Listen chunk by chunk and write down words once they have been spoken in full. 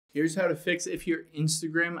Here's how to fix if your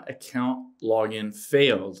Instagram account login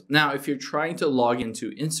failed. Now, if you're trying to log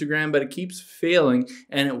into Instagram, but it keeps failing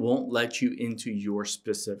and it won't let you into your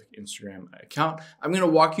specific Instagram account, I'm going to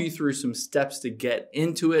walk you through some steps to get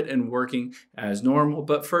into it and working as normal.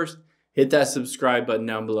 But first, hit that subscribe button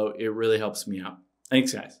down below. It really helps me out.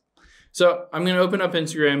 Thanks, guys. So I'm going to open up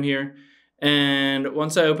Instagram here. And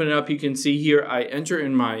once I open it up, you can see here, I enter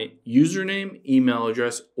in my username, email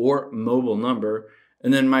address, or mobile number,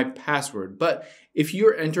 and then my password. But if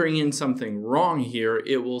you're entering in something wrong here,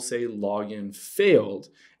 it will say login failed.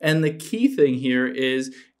 And the key thing here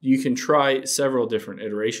is you can try several different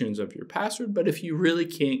iterations of your password, but if you really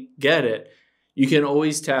can't get it, you can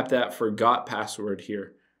always tap that forgot password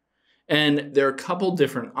here. And there are a couple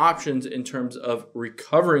different options in terms of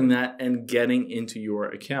recovering that and getting into your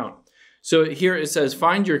account. So here it says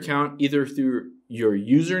find your account either through your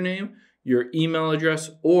username, your email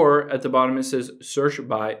address, or at the bottom it says search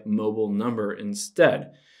by mobile number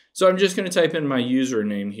instead. So I'm just going to type in my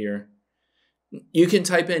username here. You can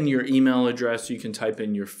type in your email address, you can type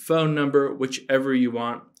in your phone number, whichever you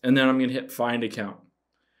want, and then I'm going to hit find account.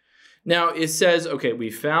 Now it says, okay, we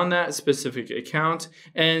found that specific account,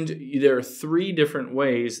 and there are 3 different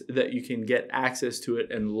ways that you can get access to it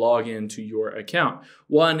and log into your account.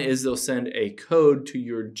 One is they'll send a code to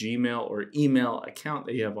your Gmail or email account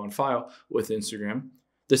that you have on file with Instagram.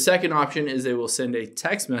 The second option is they will send a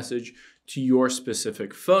text message to your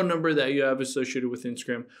specific phone number that you have associated with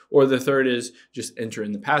Instagram. Or the third is just enter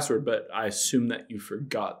in the password, but I assume that you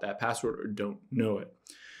forgot that password or don't know it.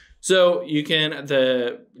 So you can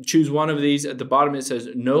choose one of these. At the bottom, it says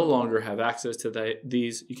no longer have access to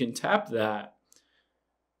these. You can tap that,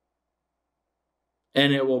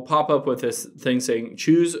 and it will pop up with this thing saying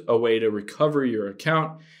choose a way to recover your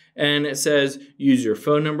account. And it says use your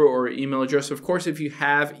phone number or email address. Of course, if you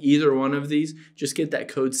have either one of these, just get that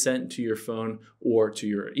code sent to your phone or to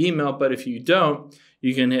your email. But if you don't,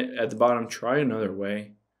 you can hit at the bottom, try another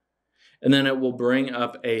way. And then it will bring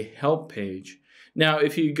up a help page. Now,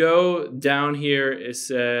 if you go down here, it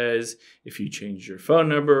says if you change your phone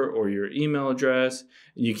number or your email address,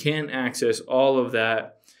 you can access all of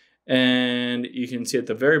that. And you can see at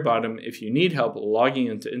the very bottom, if you need help logging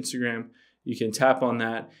into Instagram, you can tap on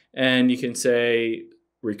that and you can say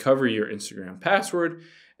recover your Instagram password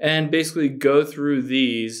and basically go through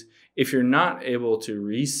these. If you're not able to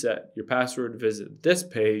reset your password, visit this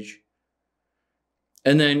page.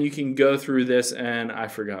 And then you can go through this and I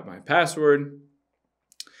forgot my password.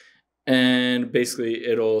 And basically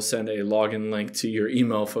it'll send a login link to your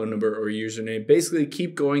email, phone number, or username. Basically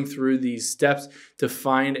keep going through these steps to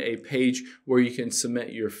find a page where you can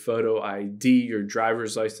submit your photo ID, your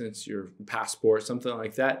driver's license, your passport, something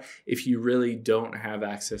like that, if you really don't have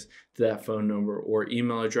access to that phone number or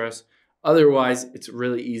email address. Otherwise, it's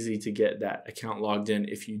really easy to get that account logged in.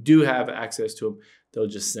 If you do have access to them, they'll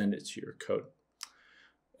just send it to your code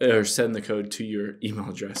or send the code to your email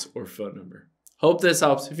address or phone number. Hope this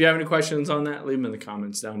helps. If you have any questions on that, leave them in the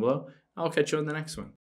comments down below. I'll catch you on the next one.